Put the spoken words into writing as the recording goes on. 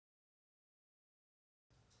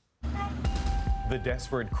The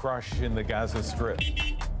desperate crush in the Gaza Strip.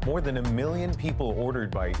 More than 1 million people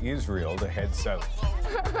ordered by Israel to head south.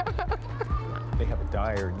 They have a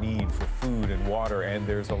dire need for food and water, and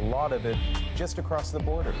there's a lot of it just across the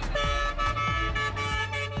border.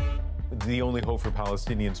 The only hope for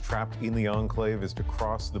Palestinians trapped in the enclave is to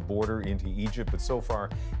cross the border into Egypt, but so far,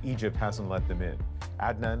 Egypt hasn't let them in.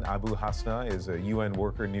 Adnan Abu Hasna is a UN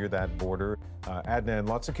worker near that border. Adnan,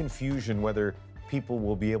 lots of confusion whether people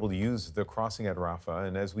will be able to use the crossing at Rafah.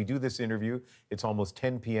 And as we do this interview, it's almost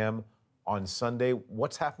 10 p.m. on Sunday.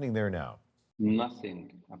 What's happening there now?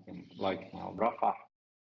 Nothing happened like now. Rafah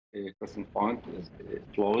crossing point is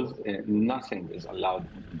closed. Nothing is allowed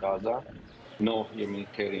in Gaza. No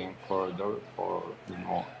humanitarian corridor for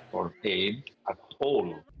aid at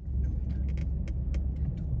all.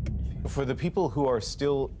 For the people who are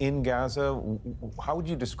still in Gaza, how would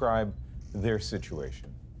you describe their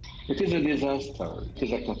situation? It is a disaster. It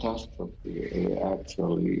is a catastrophe,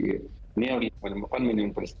 actually. Nearly 1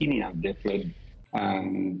 million Palestinians, they fled.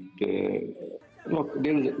 And look,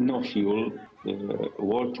 there is no fuel,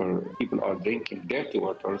 water. People are drinking dirty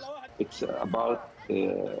waters. It's about,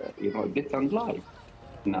 death and life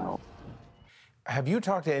now. Have you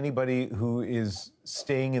talked to anybody who is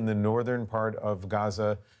staying in the northern part of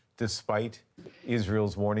Gaza despite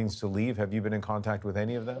Israel's warnings to leave? Have you been in contact with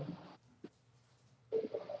any of them?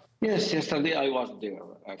 Yes, yesterday I was there,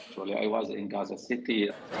 actually. I was in Gaza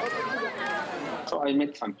City. So I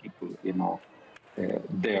met some people,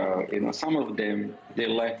 there. Some of them, they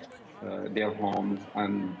left their homes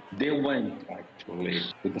and they went, actually,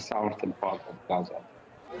 to the southern part of Gaza.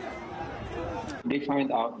 They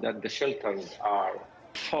find out that the shelters are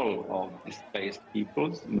full of displaced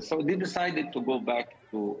people. So they decided to go back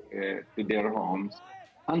to their homes.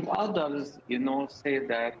 And others, say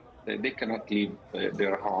that they cannot leave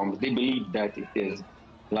their homes. They believe that it is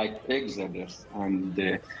like Exodus, and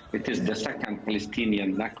it is the second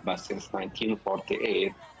Palestinian Nakba since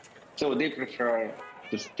 1948. So they prefer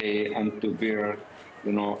to stay and to bear,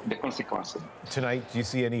 the consequences. Tonight, do you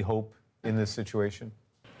see any hope in this situation?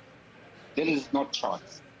 There is no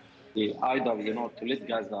choice. Either, to let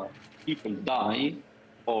Gaza people die,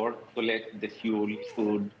 or to let the fuel,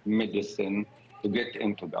 food, medicine to get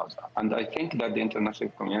into Gaza. And I think that the international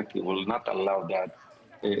community will not allow that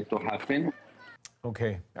to happen.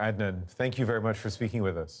 Okay, Adnan, thank you very much for speaking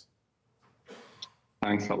with us.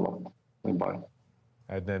 Thanks a lot. Bye-bye.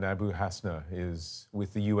 Adnan Abu Hasna is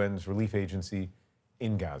with the UN's relief agency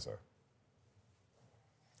in Gaza.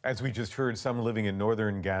 As we just heard, some living in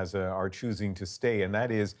northern Gaza are choosing to stay, and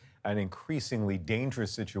that is an increasingly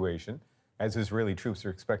dangerous situation, as Israeli troops are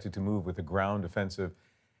expected to move with a ground offensive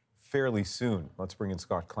fairly soon. Let's bring in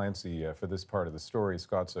Scott Clancy for this part of the story.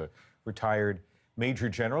 Scott's a retired Major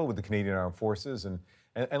General with the Canadian Armed Forces. And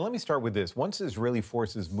let me start with this. Once Israeli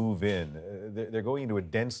forces move in, they're going into a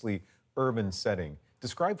densely urban setting.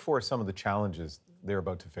 Describe for us some of the challenges they're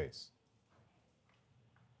about to face.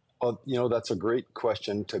 Well, that's a great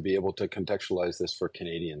question to be able to contextualize this for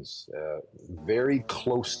Canadians. Very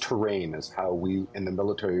close terrain is how we in the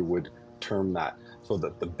military would term that, so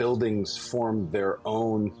that the buildings form their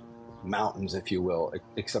own mountains, if you will,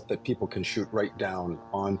 except that people can shoot right down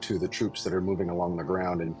onto the troops that are moving along the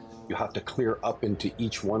ground, and you have to clear up into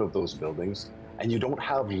each one of those buildings, and you don't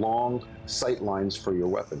have long sight lines for your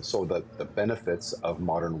weapons. So that the benefits of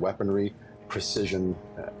modern weaponry, precision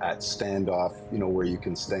at standoff, where you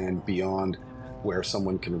can stand beyond where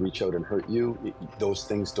someone can reach out and hurt you, those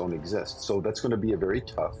things don't exist. So that's going to be a very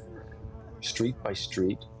tough street by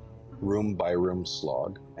street, room by room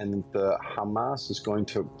slog. And the Hamas is going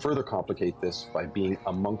to further complicate this by being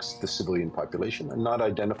amongst the civilian population and not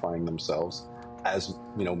identifying themselves as,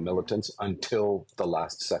 militants until the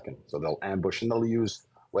last second. So they'll ambush and they'll use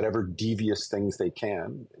whatever devious things they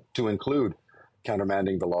can, to include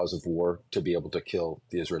countermanding the laws of war, to be able to kill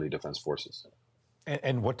the Israeli Defense Forces.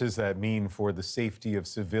 And what does that mean for the safety of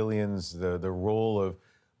civilians, the role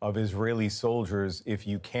of Israeli soldiers, if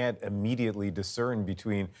you can't immediately discern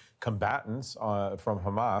between combatants from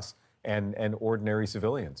Hamas and ordinary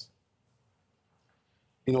civilians?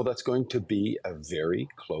 That's going to be a very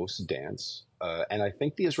close dance. And I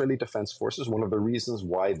think the Israeli Defense Forces, one of the reasons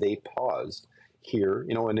why they paused here,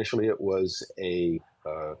 initially it was a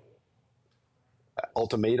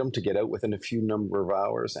ultimatum to get out within a few number of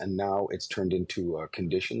hours, and now it's turned into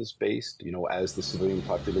conditions-based, as the civilian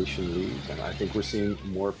population leaves. And I think we're seeing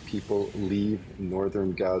more people leave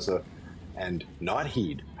northern Gaza and not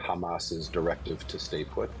heed Hamas's directive to stay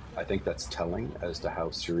put. I think that's telling as to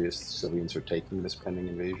how serious civilians are taking this pending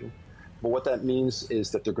invasion. But what that means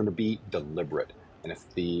is that they're going to be deliberate. And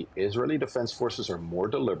if the Israeli Defense Forces are more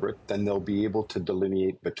deliberate, then they'll be able to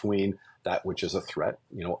delineate between that which is a threat.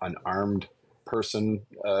 You know, an armed person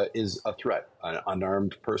is a threat. An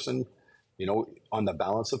unarmed person, you know, on the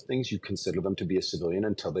balance of things, you consider them to be a civilian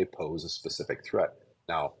until they pose a specific threat.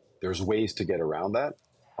 Now, there's ways to get around that.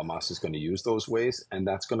 Hamas is going to use those ways, and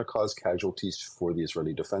that's going to cause casualties for the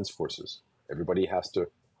Israeli Defense Forces. Everybody has to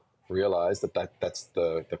realize that's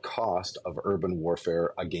the cost of urban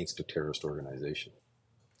warfare against a terrorist organization.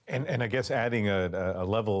 And I guess adding a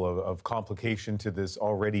level of complication to this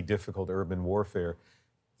already difficult urban warfare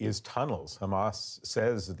is tunnels. Hamas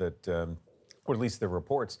says that, or at least the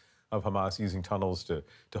reports of Hamas using tunnels to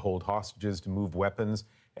hold hostages, to move weapons.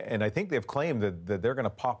 And I think they've claimed that they're going to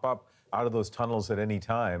pop up out of those tunnels at any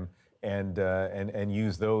time and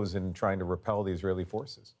use those in trying to repel the Israeli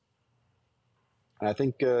forces. And I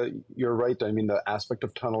think you're right. I mean, the aspect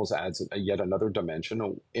of tunnels adds yet another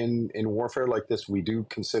dimension. In warfare like this, we do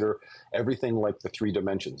consider everything like the three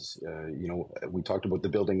dimensions. You know, we talked about the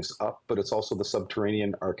buildings up, but it's also the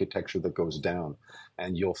subterranean architecture that goes down.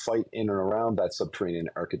 And you'll fight in and around that subterranean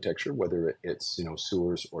architecture, whether it's, you know,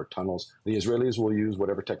 sewers or tunnels. The Israelis will use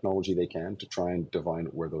whatever technology they can to try and divine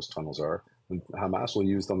where those tunnels are. And Hamas will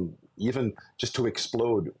use them even just to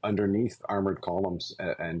explode underneath armored columns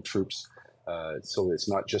and troops. So it's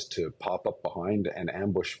not just to pop up behind and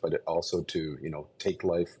ambush, but also to, you know, take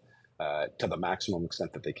life to the maximum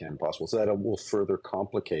extent that they can possible. So that will further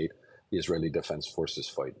complicate the Israeli Defense Forces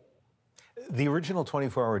fight. The original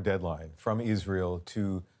 24-hour deadline from Israel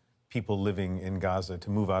to people living in Gaza to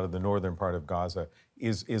move out of the northern part of Gaza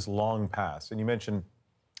is long past. And you mentioned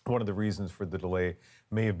one of the reasons for the delay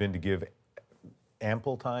may have been to give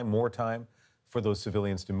ample time, more time for those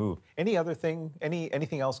civilians to move. Any other thing,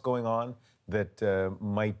 anything else going on that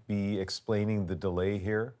might be explaining the delay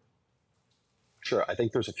here? Sure. I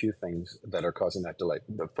think there's a few things that are causing that delay.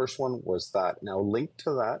 The first one was that. Now, linked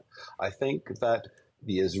to that, I think that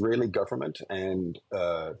the Israeli government and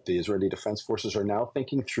the Israeli Defense Forces are now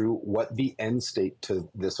thinking through what the end state to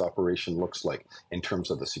this operation looks like in terms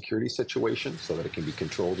of the security situation, so that it can be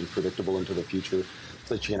controlled and predictable into the future,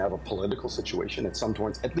 so that you can have a political situation at some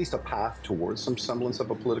points, at least a path towards some semblance of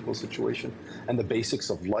a political situation, and the basics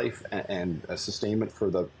of life and sustainment for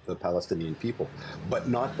the Palestinian people, but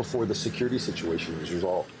not before the security situation is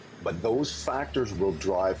resolved. But those factors will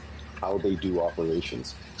drive how they do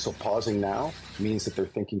operations. So pausing now means that they're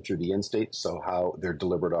thinking through the end state, so how their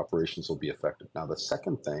deliberate operations will be effective. Now, the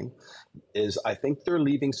second thing is I think they're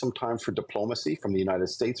leaving some time for diplomacy from the United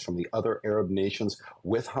States, from the other Arab nations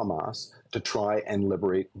with Hamas to try and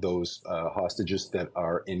liberate those hostages that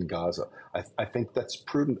are in Gaza. I think that's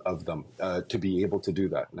prudent of them to be able to do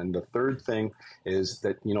that. And the third thing is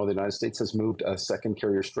that, you know, the United States has moved a second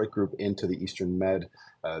carrier strike group into the Eastern Med,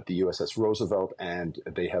 the USS Roosevelt, and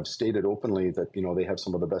they have stated openly that, you know, they have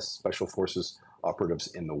some of the best special forces operatives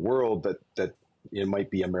in the world, that it might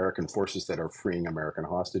be American forces that are freeing American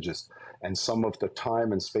hostages. And some of the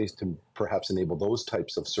time and space to perhaps enable those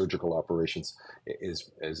types of surgical operations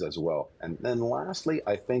is as well. And then lastly,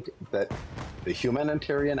 I think that the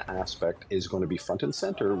humanitarian aspect is going to be front and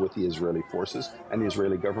center with the Israeli forces and the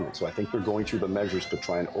Israeli government. So I think they're going through the measures to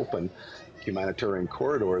try and open humanitarian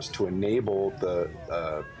corridors to enable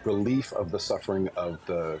the relief of the suffering of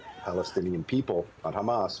the Palestinian people, not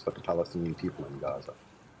Hamas, but the Palestinian people in Gaza.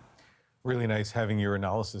 Really nice having your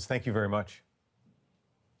analysis. Thank you very much.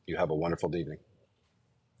 You have a wonderful evening.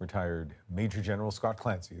 Retired Major General Scott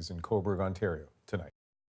Clancy is in Cobourg, Ontario tonight.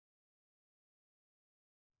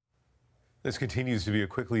 This continues to be a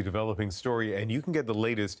quickly developing story, and you can get the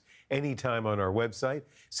latest anytime on our website,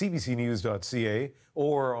 cbcnews.ca,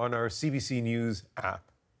 or on our CBC News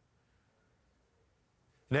app.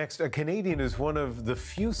 Next, a Canadian is one of the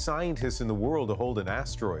few scientists in the world to hold an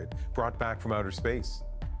asteroid brought back from outer space.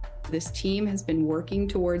 This team has been working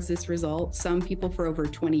towards this result, some people for over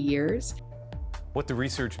 20 years. What the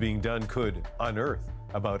research being done could unearth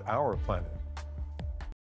about our planet.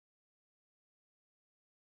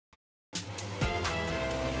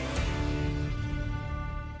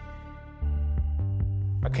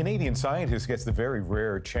 A Canadian scientist gets the very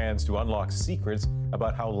rare chance to unlock secrets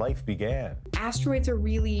about how life began. Asteroids are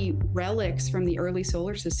really relics from the early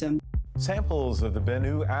solar system. Samples of the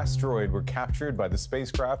Bennu asteroid were captured by the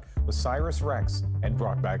spacecraft OSIRIS-REx and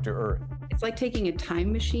brought back to Earth. It's like taking a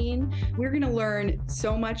time machine. We're going to learn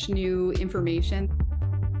so much new information.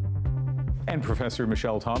 And Professor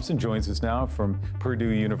Michelle Thompson joins us now from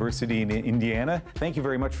Purdue University in Indiana. Thank you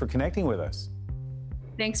very much for connecting with us.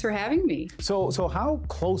 Thanks for having me. So how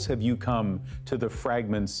close have you come to the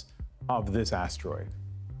fragments of this asteroid?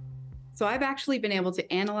 So I've actually been able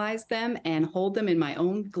to analyze them and hold them in my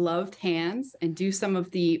own gloved hands and do some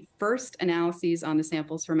of the first analyses on the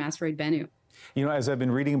samples from asteroid Bennu. You know, as I've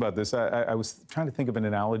been reading about this, I was trying to think of an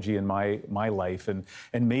analogy in my life, and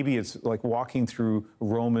maybe it's like walking through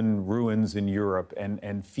Roman ruins in Europe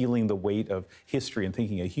and feeling the weight of history and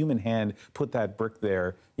thinking a human hand put that brick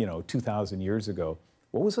there, 2,000 years ago.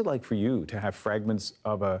 What was it like for you to have fragments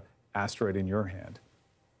of an asteroid in your hand?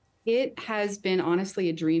 It has been honestly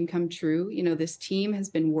a dream come true. This team has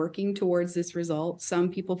been working towards this result,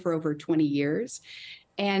 some people for over 20 years.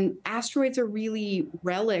 And asteroids are really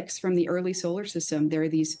relics from the early solar system. They're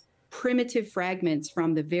these primitive fragments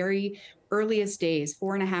from the very earliest days,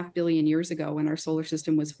 4.5 billion years ago when our solar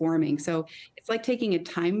system was forming. So it's like taking a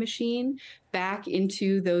time machine back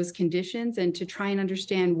into those conditions and to try and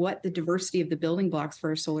understand what the diversity of the building blocks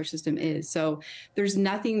for our solar system is. So there's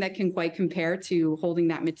nothing that can quite compare to holding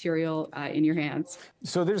that material in your hands.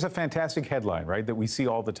 So there's a fantastic headline, right, that we see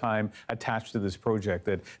all the time attached to this project,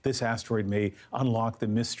 that this asteroid may unlock the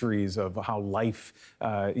mysteries of how life,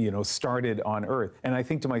 started on Earth. And I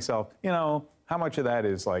think to myself, how much of that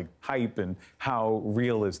is like hype and how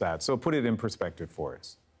real is that? So put it in perspective for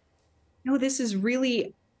us. No, this is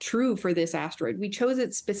really true for this asteroid. We chose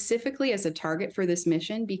it specifically as a target for this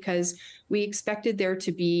mission because we expected it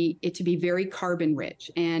to be very carbon rich.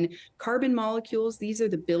 And carbon molecules, these are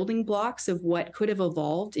the building blocks of what could have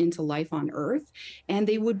evolved into life on Earth. And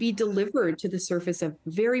they would be delivered to the surface of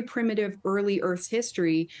very primitive early Earth's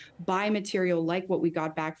history by material like what we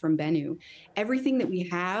got back from Bennu. Everything that we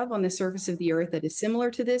have on the surface of the Earth that is similar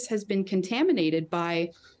to this has been contaminated by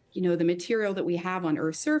the material that we have on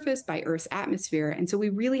Earth's surface, by Earth's atmosphere. And so we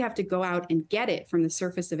really have to go out and get it from the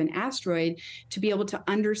surface of an asteroid to be able to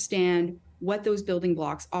understand what those building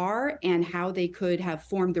blocks are and how they could have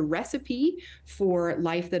formed the recipe for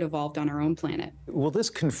life that evolved on our own planet. Will this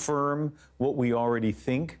confirm what we already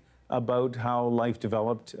think about how life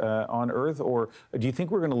developed on Earth, or do you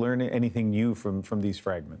think we're going to learn anything new from these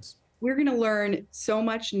fragments? We're going to learn so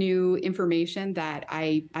much new information that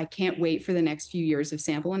I can't wait for the next few years of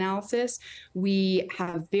sample analysis. We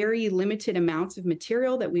have very limited amounts of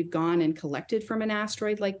material that we've gone and collected from an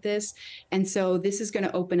asteroid like this. And so this is going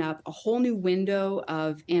to open up a whole new window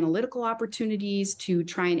of analytical opportunities to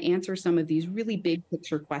try and answer some of these really big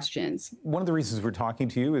picture questions. One of the reasons we're talking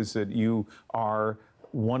to you is that you are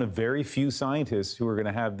one of very few scientists who are going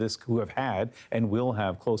to have this, who have had and will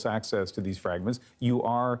have close access to these fragments. You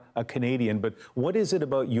are a Canadian, but what is it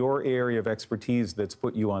about your area of expertise that's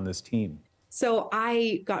put you on this team? So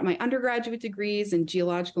I got my undergraduate degrees in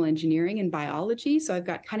geological engineering and biology. So I've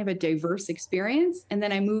got kind of a diverse experience. And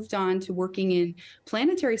then I moved on to working in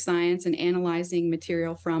planetary science and analyzing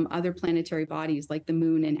material from other planetary bodies like the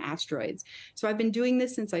moon and asteroids. So I've been doing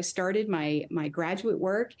this since I started my graduate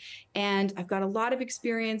work. And I've got a lot of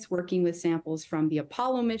experience working with samples from the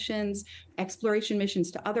Apollo missions, exploration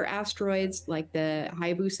missions to other asteroids like the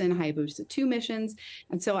Hayabusa and Hayabusa 2 missions.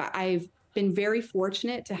 And so I've been very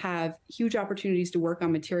fortunate to have huge opportunities to work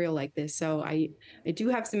on material like this. So I do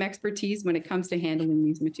have some expertise when it comes to handling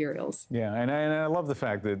these materials. Yeah, and I love the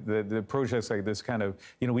fact that the projects like this kind of,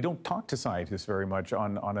 we don't talk to scientists very much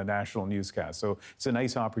on a national newscast. So it's a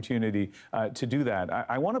nice opportunity to do that.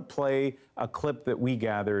 I want to play a clip that we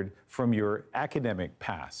gathered from your academic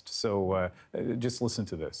past. So just listen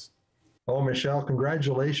to this. Oh, Michelle,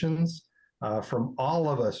 congratulations from all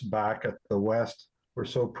of us back at the West. We're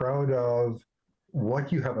so proud of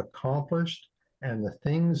what you have accomplished and the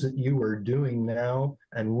things that you are doing now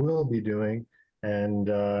and will be doing, and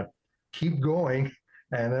keep going.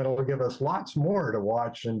 And that'll give us lots more to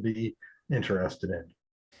watch and be interested in.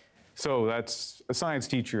 So that's a science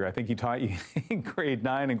teacher. I think he taught you in grade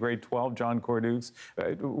 9 and grade 12, John Cordukes.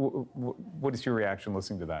 What is your reaction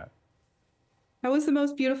listening to that? That was the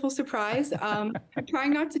most beautiful surprise. I'm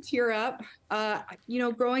trying not to tear up.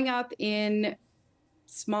 Growing up in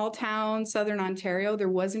small town, Southern Ontario, there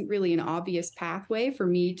wasn't really an obvious pathway for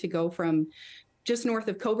me to go from just north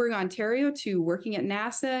of Cobourg, Ontario, to working at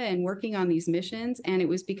NASA and working on these missions. And it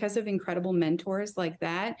was because of incredible mentors like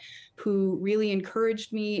that who really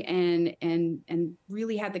encouraged me and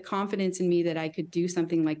really had the confidence in me that I could do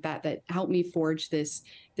something like that, that helped me forge this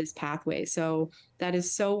pathway. So that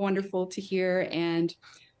is so wonderful to hear, and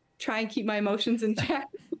try and keep my emotions in check.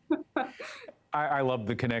 I love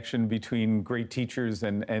the connection between great teachers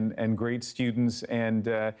and great students,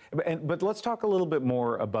 but let's talk a little bit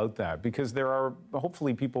more about that, because there are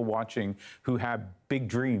hopefully people watching who have big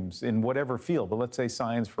dreams in whatever field, but let's say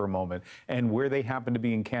science for a moment, and where they happen to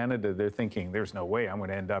be in Canada, they're thinking, there's no way I'm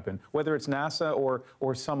going to end up in, whether it's NASA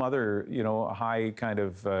or some other, you know, high kind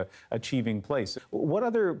of achieving place. What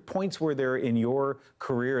other points were there in your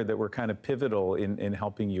career that were kind of pivotal in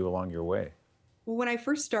helping you along your way? Well, when I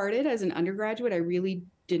first started as an undergraduate, I really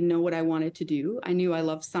didn't know what I wanted to do. I knew I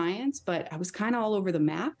loved science, but I was kind of all over the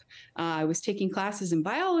map. I was taking classes in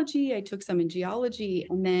biology, I took some in geology,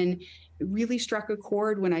 and then it really struck a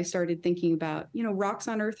chord when I started thinking about, you know, rocks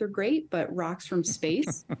on Earth are great, but rocks from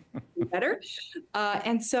space better.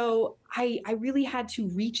 And so I really had to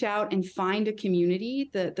reach out and find a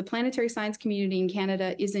community. The planetary science community in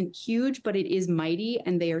Canada isn't huge, but it is mighty,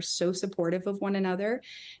 and they are so supportive of one another.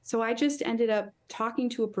 So I just ended up talking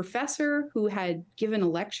to a professor who had given a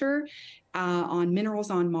lecture on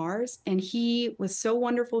minerals on Mars, and he was so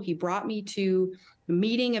wonderful. He brought me to a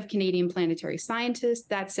meeting of Canadian planetary scientists.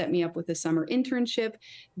 That set me up with a summer internship.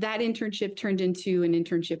 That internship turned into an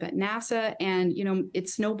internship at NASA, and you know, it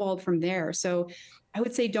snowballed from there. So I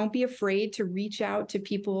would say don't be afraid to reach out to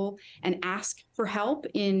people and ask for help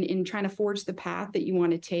in trying to forge the path that you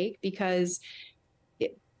want to take, because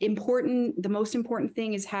the most important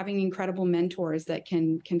thing is having incredible mentors that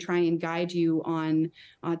can try and guide you on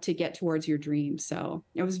to get towards your dreams. So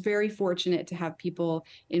I was very fortunate to have people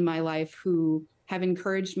in my life who have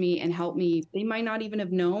encouraged me and helped me. They might not even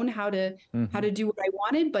have known how to do what I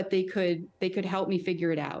wanted, but they could help me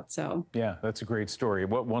figure it out. So yeah, that's a great story.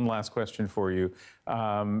 One last question for you.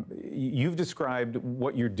 You've described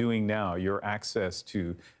what you're doing now, your access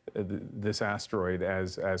to this asteroid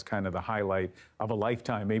as kind of the highlight of a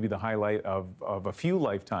lifetime, maybe the highlight of a few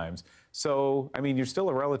lifetimes. So, I mean, you're still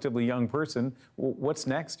a relatively young person. What's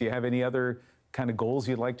next? Do you have any other kind of goals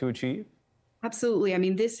you'd like to achieve? Absolutely. I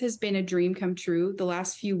mean, this has been a dream come true. The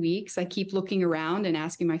last few weeks, I keep looking around and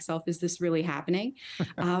asking myself, is this really happening?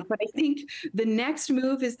 But I think the next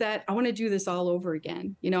move is that I want to do this all over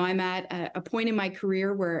again. You know, I'm at a point in my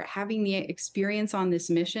career where having the experience on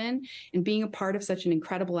this mission and being a part of such an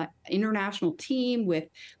incredible international team with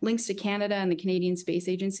links to Canada and the Canadian Space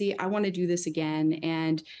Agency, I want to do this again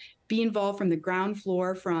and be involved from the ground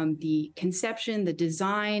floor, from the conception, the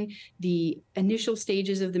design, the initial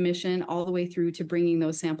stages of the mission, all the way through to bringing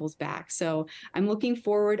those samples back. So I'm looking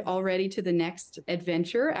forward already to the next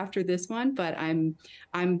adventure after this one, but I'm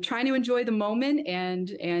trying to enjoy the moment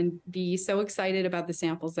and be so excited about the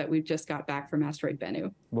samples that we've just got back from Asteroid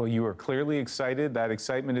Bennu. Well, you are clearly excited. That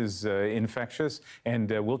excitement is infectious, and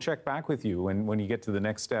we'll check back with you when you get to the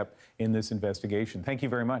next step in this investigation. Thank you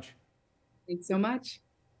very much. Thanks so much.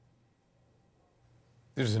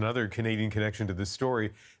 There's another Canadian connection to this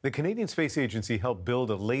story. The Canadian Space Agency helped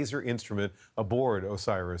build a laser instrument aboard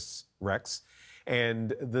OSIRIS-REx,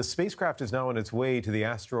 and the spacecraft is now on its way to the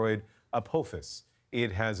asteroid Apophis.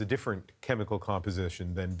 It has a different chemical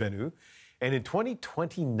composition than Bennu, and in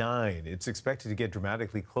 2029, it's expected to get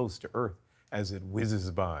dramatically close to Earth as it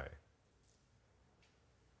whizzes by.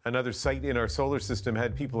 Another site in our solar system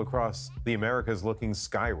had people across the Americas looking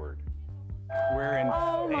skyward. We're in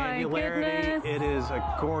angularity. It is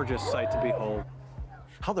a gorgeous sight to behold.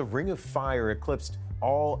 How the Ring of Fire eclipsed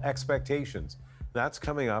all expectations. That's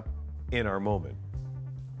coming up in our moment.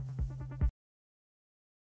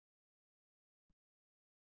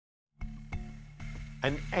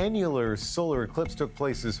 An annular solar eclipse took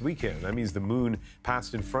place this weekend. That means the moon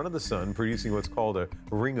passed in front of the sun, producing what's called a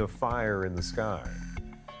ring of fire in the sky.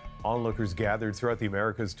 Onlookers gathered throughout the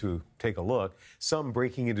Americas to take a look, some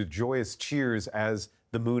breaking into joyous cheers as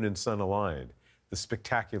the moon and sun aligned. The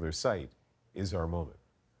spectacular sight is our moment.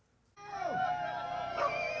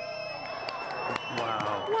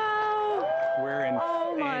 Wow. Wow. We're in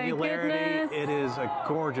angularity. Goodness. It is a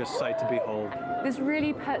gorgeous sight to behold. This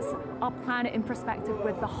really puts our planet in perspective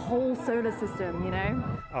with the whole solar system, you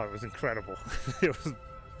know? Oh, it was incredible. It was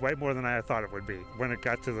way more than I thought it would be. When it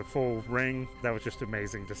got to the full ring, that was just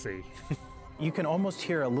amazing to see. You can almost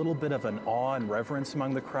hear a little bit of an awe and reverence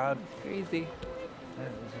among the crowd. Crazy.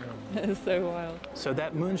 That is so wild. So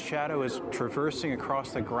that moon's shadow is traversing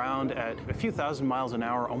across the ground at a few thousand miles an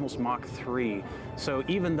hour, almost Mach 3. So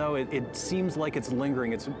even though it seems like it's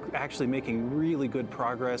lingering, it's actually making really good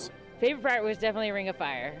progress. Favorite part was definitely Ring of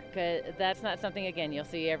Fire, because that's not something, again, you'll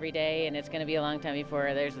see every day, and it's going to be a long time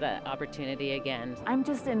before there's that opportunity again. I'm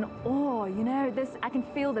just in awe, you know, I can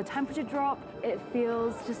feel the temperature drop. It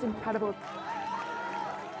feels just incredible.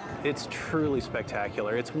 It's truly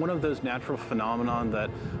spectacular. It's one of those natural phenomenon that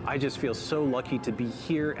I just feel so lucky to be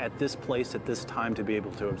here at this place at this time to be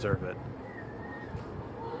able to observe it.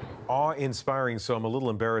 Awe-inspiring, so I'm a little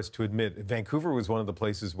embarrassed to admit. Vancouver was one of the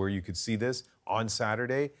places where you could see this on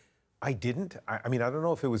Saturday. I didn't. I mean, I don't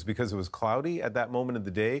know if it was because it was cloudy at that moment of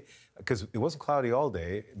the day, because it wasn't cloudy all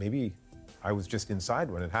day. Maybe I was just inside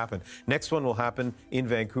when it happened. Next one will happen in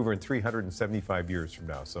Vancouver in 375 years from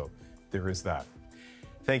now, so there is that.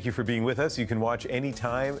 Thank you for being with us. You can watch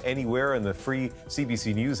anytime, anywhere on the free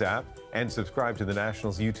CBC News app and subscribe to the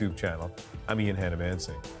National's YouTube channel. I'm Ian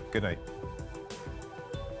Hanomansing. Good night.